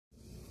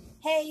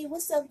Hey,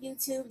 what's up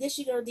YouTube? This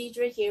your girl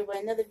Deidre here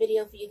with another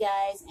video for you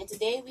guys, and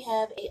today we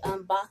have a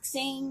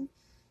unboxing.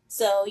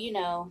 So,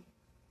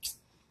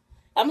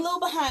 I'm a little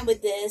behind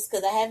with this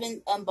because I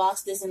haven't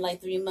unboxed this in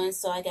like 3 months.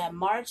 So I got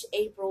March,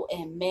 April,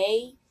 and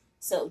May.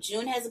 So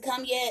June hasn't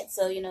come yet,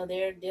 so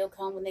they'll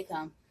come when they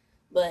come.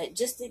 But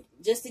just to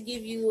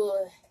give you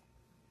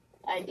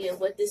an idea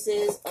of what this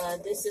is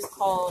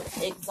called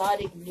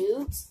Exotic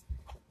Nudes.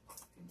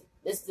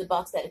 This is the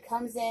box that it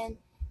comes in.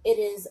 It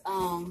is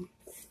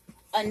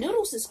a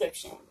noodle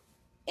subscription,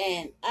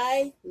 and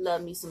I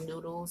love me some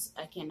noodles.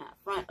 I cannot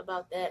front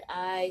about that.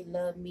 I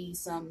love me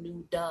some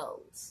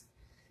noodles.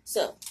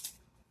 So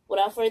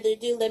without further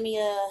ado, let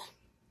me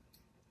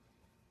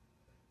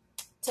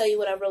tell you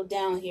what I wrote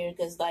down here,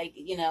 because I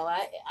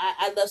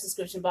love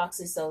subscription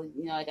boxes, so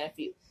I got a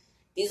few.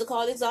 These are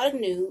called Exotic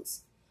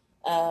Nudes.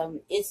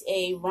 It's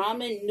a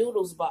ramen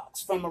noodles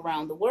box from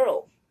around the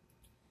world.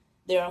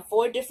 There are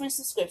 4 different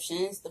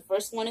subscriptions. The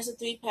first one is a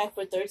 3-pack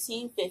for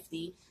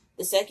 $13.50.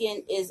 The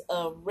second is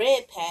a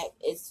red pack.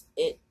 The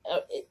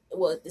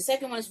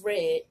second one is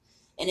red,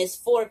 and it's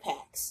 4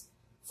 packs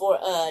for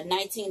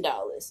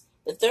 $19.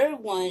 The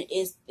third one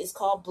is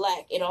called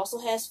black. It also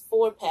has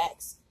 4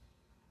 packs,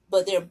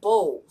 but they're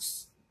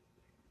bowls,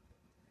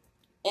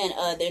 and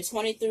they're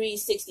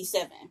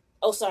 $23.67.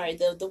 Oh, sorry,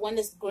 the one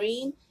that's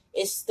green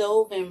is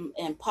stove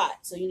and pot,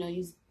 so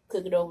you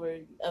cook it over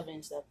oven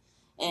and stuff.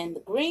 And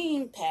the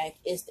green pack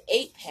is the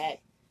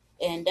 8-pack,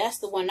 and that's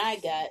the one I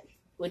got,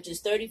 which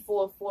is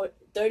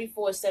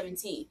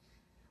 $34.17,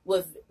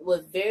 with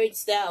varied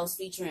styles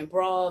featuring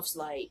broths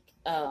like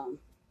hope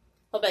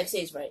I say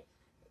it's right,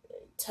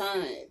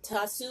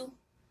 tatsu,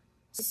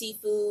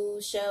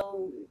 seafood,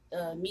 shell,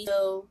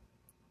 miso,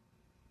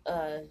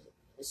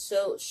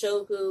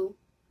 shogu.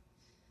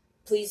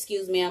 Please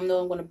excuse me, I know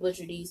I'm going to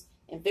butcher these,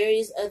 and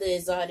various other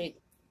exotic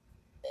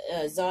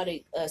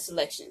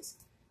selections.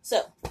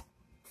 So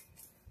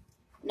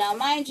now,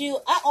 mind you,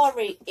 I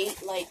already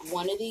ate like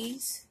one of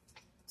these.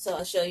 So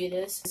I'll show you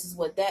this. This is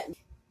what that.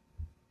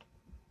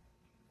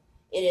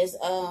 It is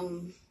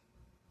a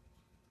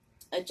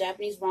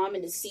Japanese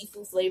ramen. It's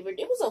seafood flavored.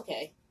 It was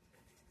okay.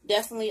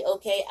 Definitely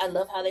okay. I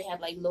love how they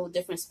have like little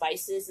different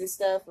spices and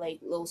stuff,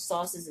 like little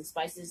sauces and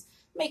spices.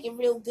 Make it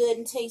real good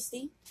and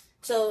tasty.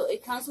 So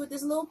it comes with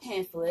this little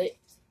pamphlet,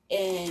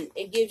 and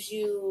it gives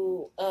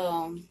you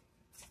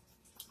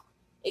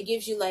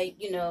like,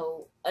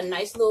 a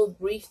nice little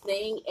brief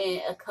thing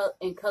and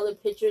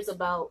colored pictures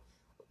about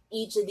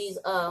each of these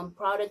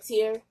products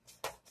here.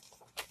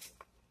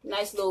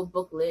 Nice little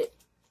booklet.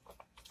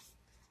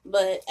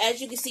 But as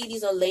you can see,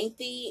 these are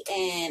lengthy,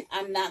 and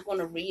I'm not going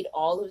to read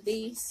all of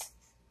these,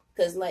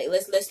 because like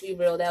let's be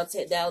real,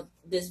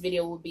 this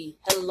video will be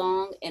hella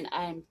long, and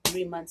I'm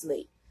 3 months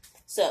late.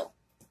 So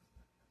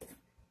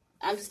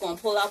I'm just going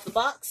to pull out the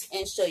box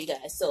and show you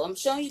guys. So I'm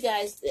showing you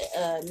guys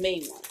the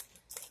May one.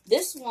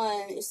 This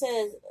one, it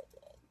says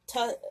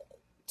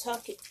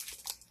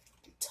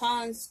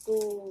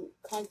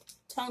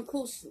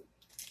Tankusu.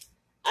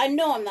 I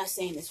know I'm not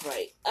saying this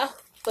right.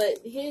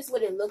 But here's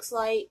what it looks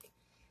like.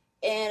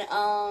 And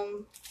I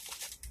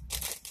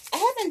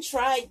haven't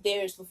tried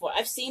theirs before.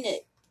 I've seen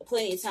it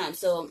plenty of times,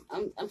 so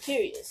I'm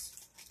curious.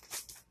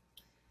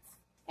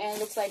 And it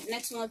looks like the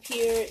next one up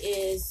here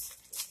is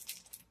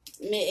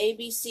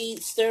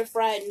ABC stir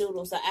fried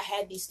noodles. I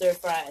had these stir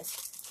fries.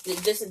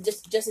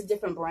 Just a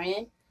different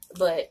brand,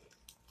 but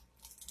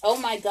oh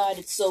my god,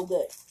 it's so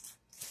good.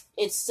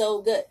 It's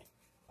so good.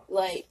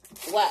 Like,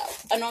 wow.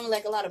 I normally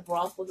like a lot of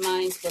broth with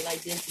mine, but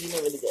like these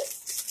are really good.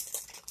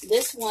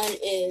 This one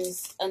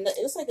is,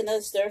 it looks like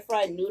another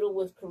stir-fried noodle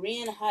with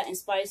Korean hot and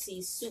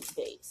spicy soup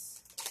base.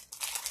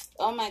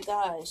 Oh my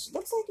gosh.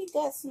 Looks like it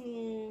got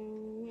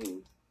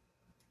some...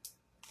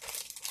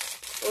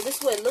 Well, this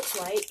is what it looks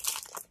like.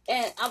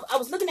 And I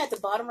was looking at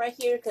the bottom right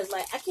here, because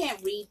like I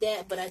can't read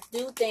that, but I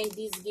do think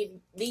these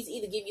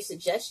either give you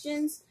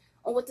suggestions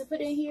on what to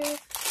put in here,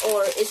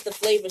 or it's the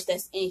flavors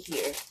that's in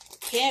here.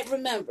 Can't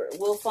remember.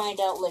 We'll find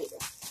out later.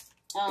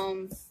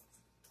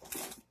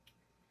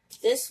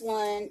 This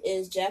one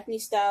is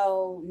Japanese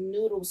style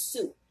noodle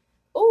soup.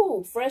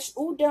 Oh, fresh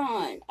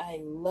udon.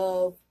 I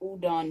love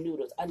udon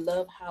noodles. I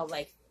love how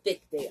like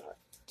thick they are.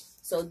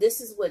 So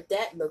this is what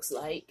that looks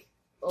like.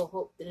 Oh,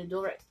 hope did it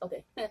do right?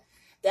 Okay.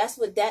 That's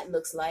what that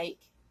looks like.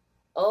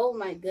 Oh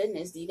my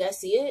goodness. Do you guys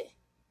see it?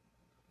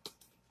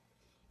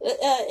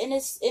 And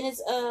it's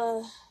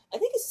I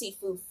think it's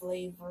seafood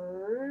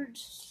flavored.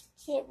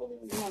 Can't really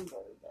remember,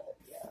 but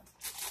yeah.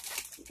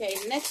 Okay,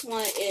 the next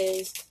one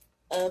is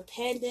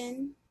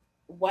pandan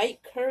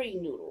white curry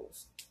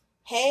noodles.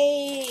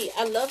 Hey,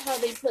 I love how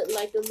they put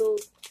like the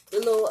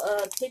little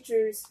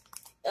pictures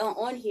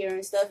on here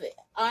and stuff.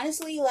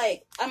 Honestly,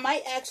 like I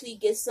might actually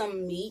get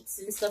some meats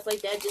and stuff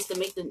like that just to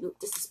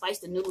spice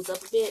the noodles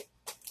up a bit.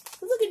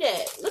 But look at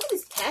that. Look at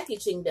this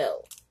packaging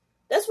though.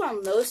 That's what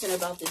I'm noticing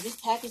about this. This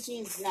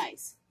packaging is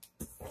nice.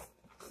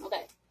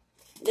 Okay,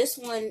 this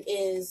one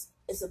is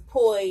a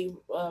poi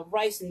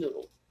rice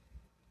noodle.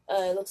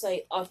 It looks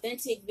like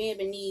authentic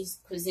Vietnamese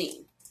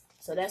cuisine.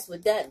 So that's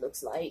what that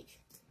looks like.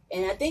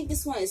 And I think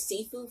this one is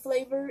seafood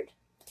flavored.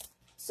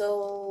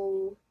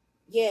 So,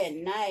 yeah,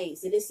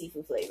 nice. It is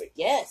seafood flavored.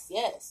 Yes,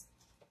 yes.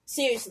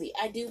 Seriously,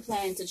 I do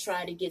plan to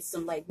try to get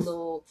some, like,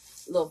 little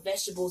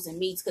vegetables and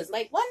meats. Because,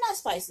 like, why not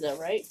spice it up,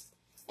 right?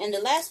 And the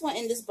last one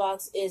in this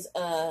box is,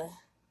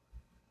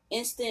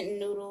 instant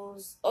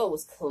noodles. Oh,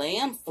 it's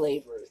clam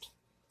flavored.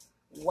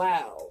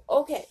 Wow.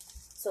 Okay.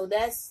 So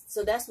that's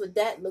what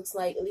that looks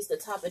like, at least the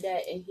top of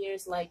that. And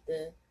here's, like,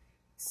 the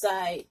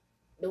side.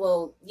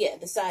 Well, yeah,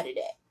 the side of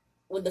that.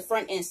 With the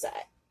front and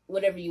side.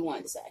 Whatever you want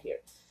to decide here.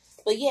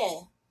 But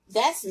yeah,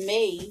 that's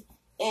May.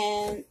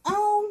 And,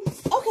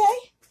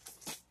 okay.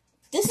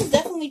 This is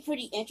definitely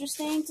pretty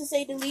interesting, to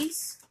say the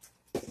least.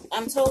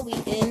 I'm totally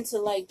into,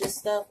 like, this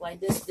stuff. Like,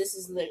 this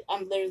is,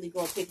 I'm literally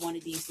going to pick one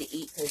of these to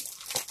eat,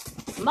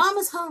 because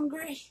Mama's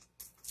hungry.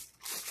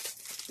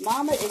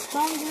 Mama is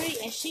hungry,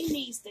 and she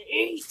needs to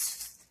eat.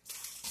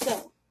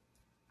 So,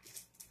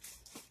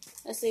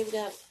 let's see, we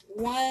got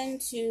 1,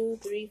 2,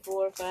 3,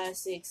 4, 5,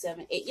 6,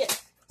 7, 8. Yeah.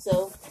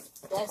 So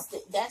that's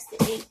the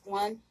 8th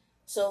one.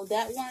 So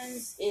that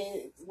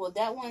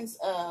one's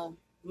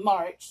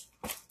March.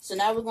 So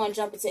now we're gonna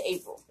jump into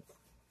April.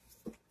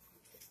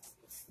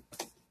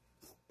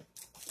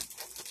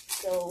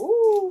 So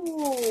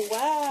ooh,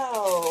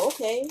 wow,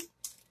 okay.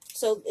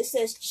 So it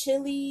says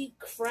chili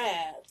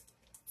crab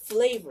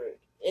flavored.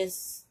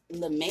 It's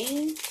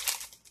Lemaine.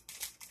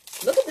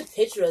 Look at the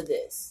picture of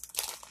this.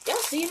 Y'all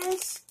see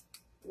this?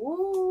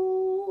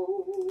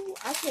 Ooh,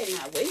 I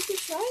cannot wait to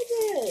try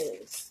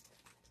this.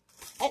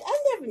 And I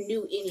never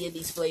knew any of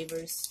these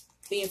flavors,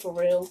 being for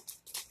real.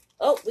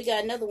 Oh, we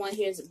got another one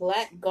here. It's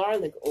black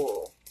garlic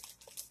oil.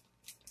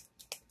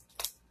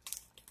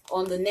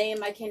 On the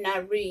name, I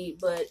cannot read,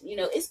 but, you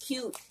know, it's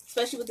cute,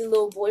 especially with the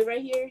little boy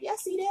right here. Y'all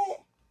see that?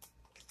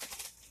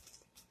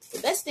 The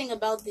best thing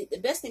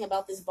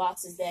about this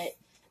box is that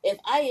if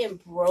I am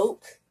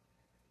broke,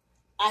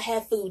 I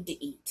have food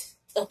to eat.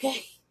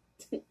 Okay?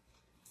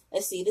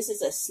 Let's see. This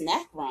is a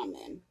snack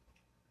ramen.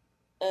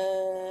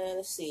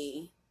 Let's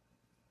see.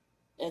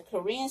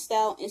 Korean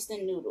style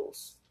instant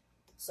noodles.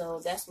 So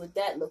that's what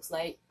that looks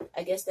like.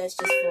 I guess that's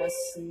just for a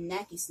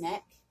snacky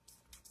snack.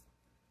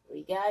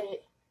 We got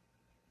it.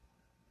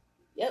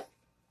 Yep.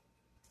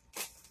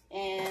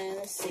 And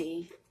let's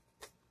see.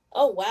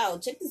 Oh, wow.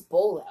 Check this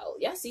bowl out.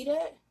 Y'all see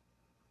that?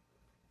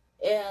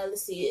 Yeah,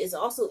 let's see. It's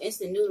also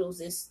instant noodles.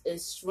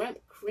 It's shrimp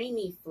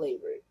creamy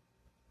flavored.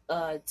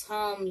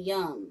 Tom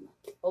Yum.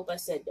 Hope I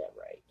said that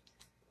right.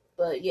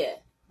 But yeah,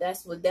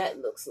 that's what that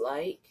looks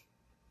like.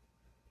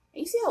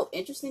 And you see how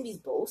interesting these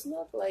bowls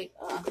look? Like,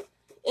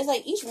 it's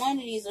like each one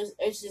of these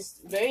is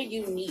just very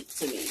unique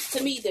to me.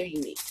 To me, they're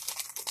unique.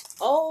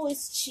 Oh,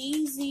 it's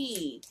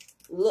cheesy.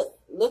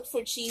 Look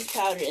for cheese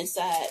powder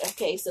inside.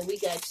 Okay, so we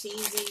got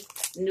cheesy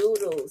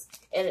noodles.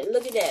 And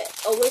look at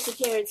that. Oh, where's the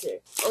character?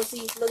 Oh,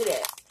 see, look at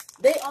that.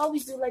 They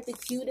always do, like, the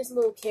cutest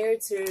little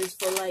characters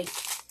for, like,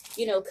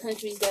 you know,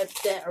 countries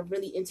that are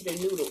really into the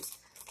noodles.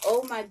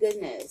 Oh, my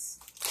goodness.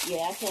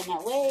 Yeah, I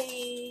cannot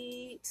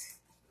wait.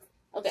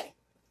 Okay.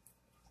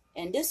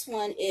 And this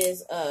one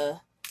is,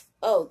 oh,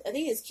 I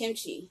think it's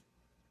kimchi.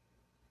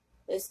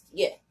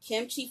 Yeah,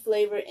 kimchi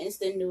flavored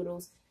instant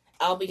noodles.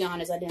 I'll be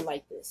honest, I didn't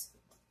like this.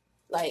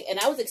 Like, and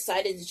I was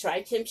excited to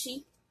try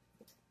kimchi.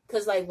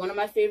 Because, like, one of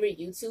my favorite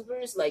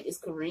YouTubers, like, is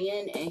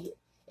Korean. And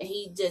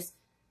he just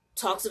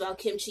talks about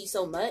kimchi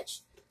so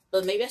much.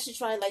 But maybe I should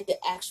try, like, the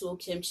actual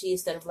kimchi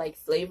instead of, like,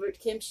 flavored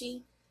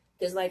kimchi.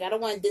 Because, like, I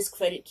don't want to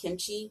discredit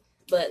kimchi.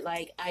 But,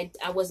 like, I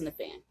wasn't a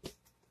fan.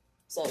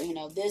 So, you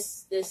know,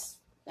 this,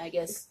 I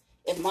guess,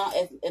 if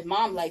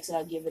mom likes it,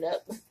 I'll give it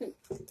up.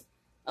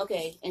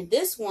 Okay, and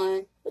this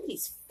one, look at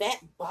these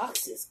fat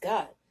boxes.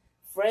 God.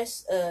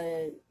 Fresh,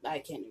 I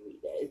can't even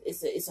read that.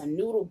 It's a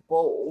noodle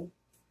bowl.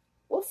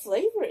 What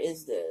flavor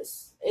is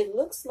this? It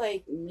looks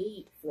like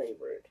meat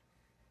flavored.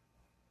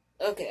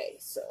 Okay,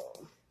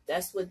 so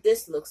that's what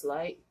this looks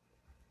like.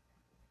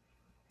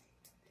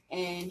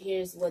 And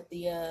here's what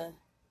the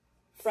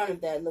front of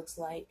that looks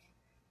like.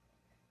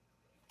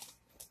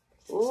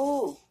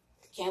 Ooh,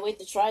 can't wait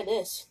to try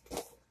this.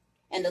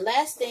 And the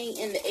last thing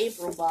in the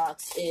April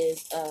box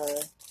is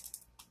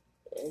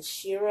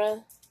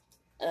Shira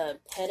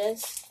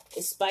Pettis.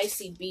 It's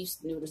spicy beef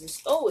noodles.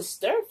 It's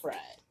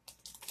stir-fried.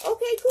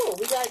 Okay, cool.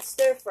 We got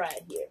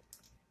stir-fried here.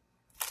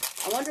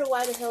 I wonder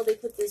why the hell they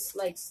put this,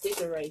 like,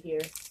 sticker right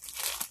here.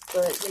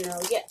 But, you know,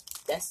 yeah,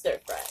 that's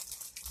stir-fried.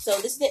 So,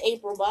 this is the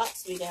April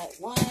box. We got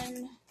 1,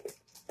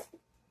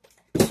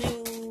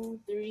 2,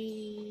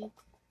 3,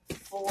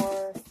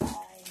 4, 5,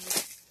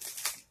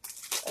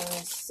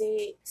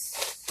 6,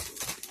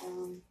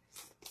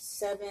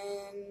 7,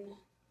 oh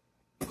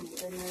my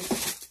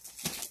goodness,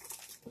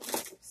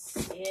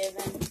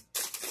 7.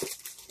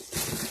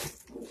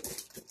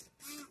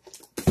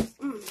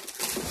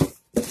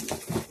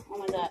 Oh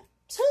my God.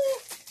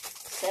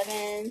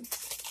 7,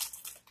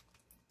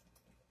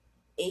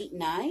 8,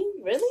 9.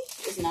 Really?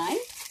 It's 9?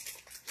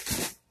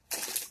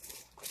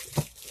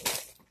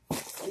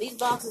 And these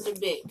boxes are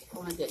big.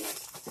 Oh my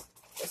goodness.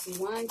 Let's see.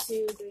 1,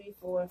 2, 3,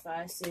 4,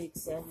 5, 6,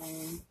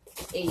 7,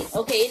 8.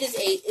 Okay, it is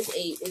 8. It's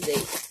 8. It's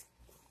 8.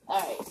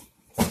 All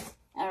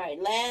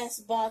right.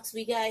 Last box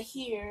we got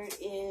here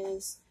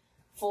is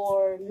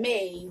for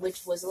May,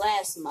 which was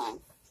last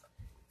month.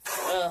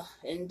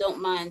 And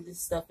don't mind this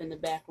stuff in the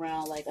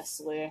background, like I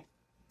swear.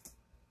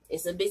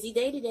 It's a busy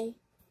day today.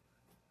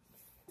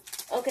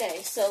 Okay,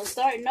 so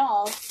starting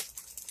off,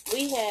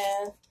 we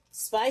have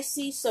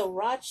spicy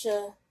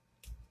sriracha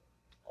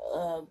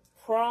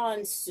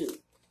prawn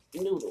soup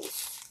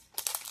noodles.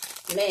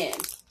 Man,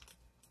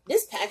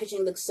 this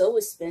packaging looks so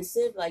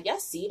expensive. Like, y'all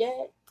see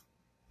that?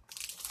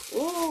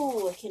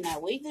 Ooh, I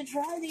cannot wait to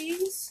try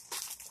these.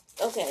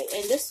 Okay,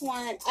 and this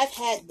one, I've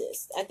had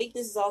this. I think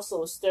this is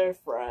also a stir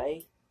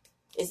fry.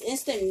 It's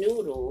instant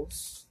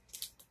noodles,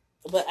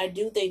 but I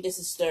do think this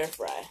is stir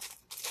fry.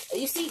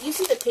 You see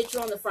the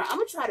picture on the front. I'm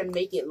gonna try to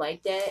make it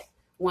like that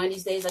one of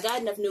these days. I got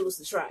enough noodles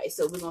to try,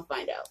 so we're gonna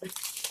find out.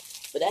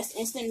 But that's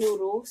instant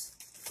noodles.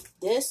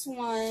 This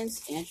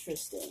one's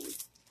interesting.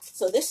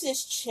 So this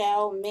is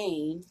chow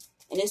mein,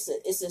 and it's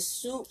a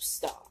soup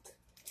stock.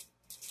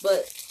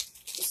 But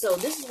so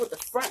this is what the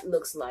front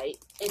looks like.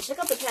 And check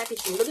out the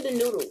packaging. Look at the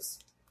noodles.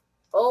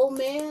 Oh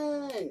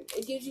man,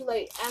 it gives you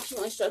like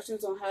actual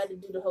instructions on how to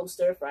do the whole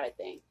stir fry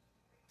thing.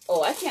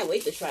 Oh, I can't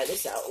wait to try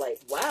this out. Like,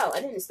 wow,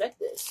 I didn't expect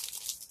this.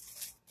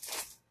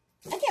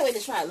 I can't wait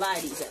to try a lot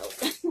of these out.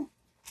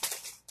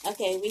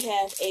 Okay, we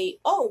have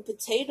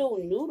potato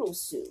noodle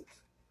soup.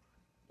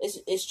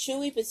 It's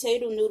chewy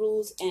potato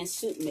noodles and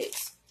soup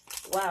mix.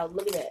 Wow,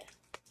 look at that.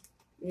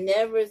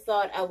 Never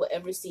thought I would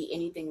ever see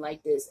anything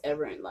like this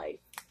ever in life.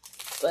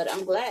 But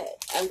I'm glad.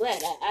 I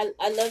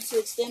love to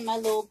extend my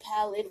little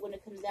palate when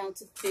it comes down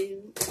to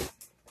food.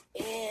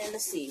 And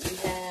let's see, we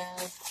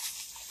have...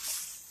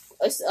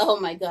 Oh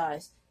my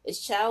gosh.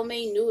 It's chow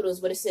mein noodles,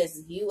 but it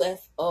says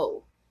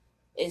UFO.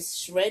 It's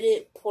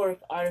shredded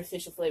pork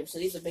artificial flavor. So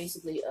these are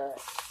basically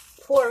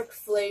pork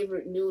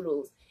flavored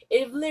noodles.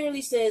 It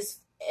literally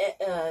says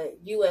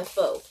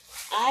UFO.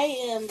 I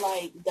am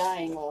like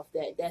dying off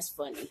that. That's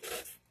funny.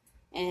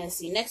 And let's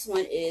see, next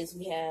one is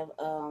we have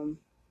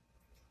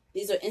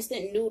these are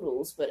instant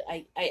noodles, but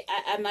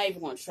I'm not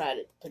even gonna try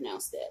to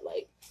pronounce that.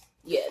 Like,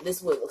 yeah, this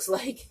is what it looks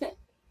like.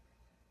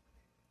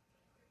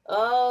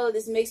 Oh,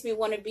 this makes me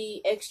want to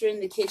be extra in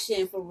the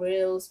kitchen for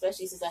real,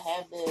 especially since I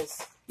have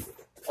this.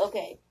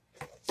 Okay.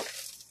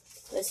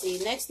 Let's see.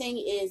 Next thing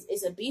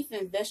is a beef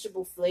and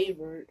vegetable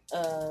flavored.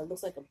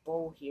 Looks like a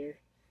bowl here.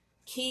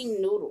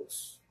 King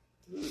noodles.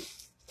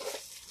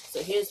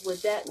 So here's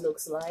what that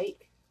looks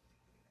like.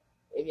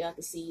 If y'all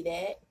can see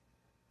that.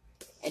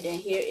 And then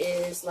here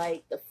is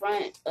like the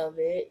front of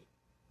it.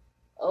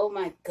 Oh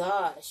my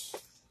gosh.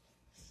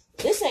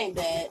 This ain't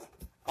bad.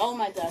 Oh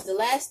my gosh. The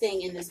last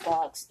thing in this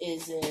box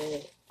is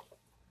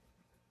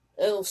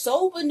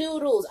soba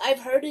noodles. I've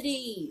heard of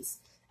these.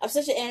 I'm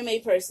such an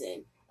anime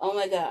person. Oh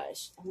my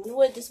gosh. I wonder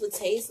what this would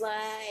taste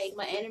like.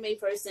 My anime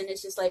person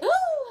is just like,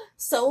 oh,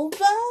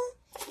 soba?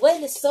 What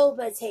does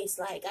soba taste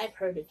like? I've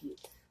heard of you.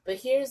 But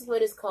here's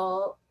what it's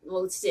called.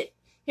 Well, shit.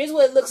 Here's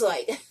what it looks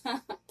like.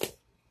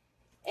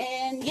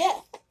 And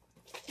yeah,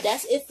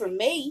 that's it for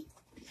May.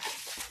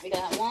 We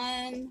got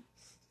 1,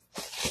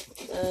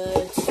 2,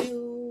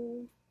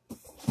 oh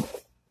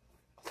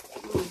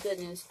my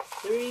goodness,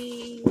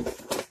 3,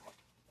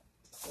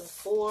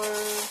 4,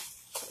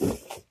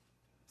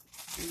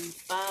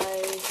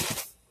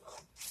 5,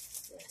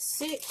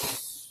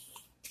 6,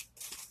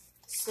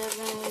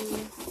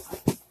 7,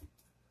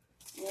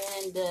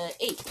 and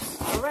 8.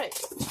 All right.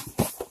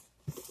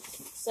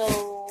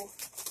 So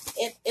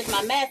if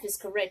my math is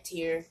correct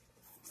here,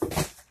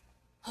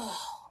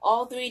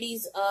 all three of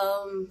these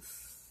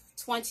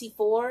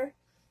 24,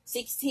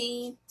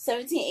 16,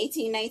 17,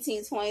 18,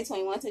 19, 20,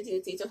 21,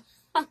 22, 23.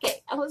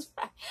 Okay, I was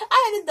right.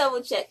 I had to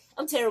double check.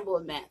 I'm terrible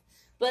at math.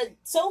 But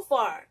so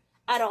far,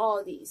 out of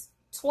all these,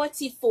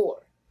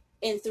 24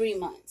 in 3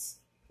 months.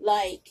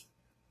 Like,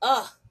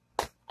 I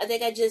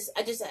think I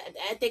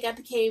think I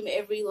became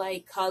every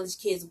like college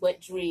kid's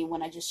wet dream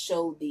when I just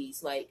showed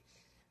these. Like,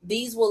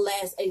 these will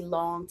last a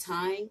long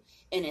time,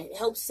 and it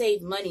helps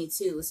save money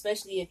too,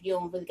 especially if you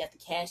don't really got the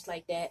cash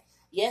like that.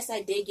 Yes,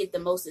 I did get the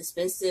most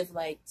expensive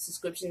like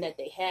subscription that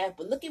they have,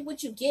 but look at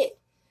what you get.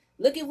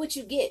 Look at what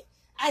you get.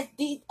 I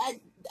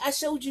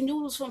showed you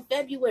noodles from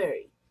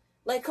February.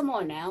 Like, come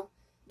on now.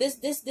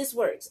 This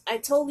works. I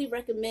totally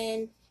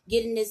recommend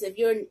getting this. If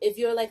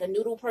you're like a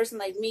noodle person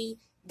like me,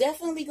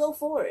 definitely go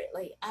for it.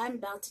 Like, I'm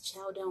about to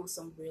chow down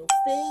some real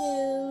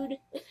food.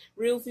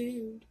 Real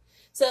food.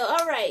 So,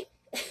 all right.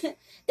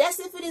 That's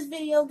it for this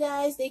video,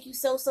 guys. Thank you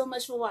so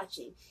much for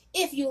watching.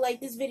 If you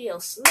like this video,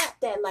 slap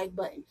that like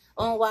button.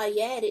 And while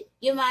you're at it,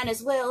 you might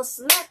as well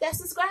slap that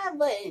subscribe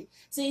button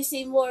so you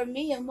see more of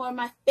me and more of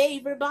my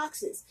favorite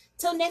boxes.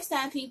 Till next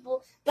time,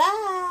 people.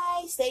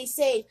 Bye. Stay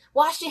safe.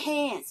 Wash your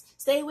hands.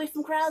 Stay away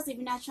from crowds if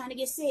you're not trying to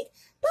get sick.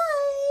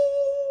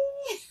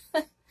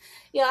 Bye.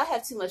 Yeah, I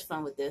have too much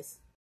fun with this.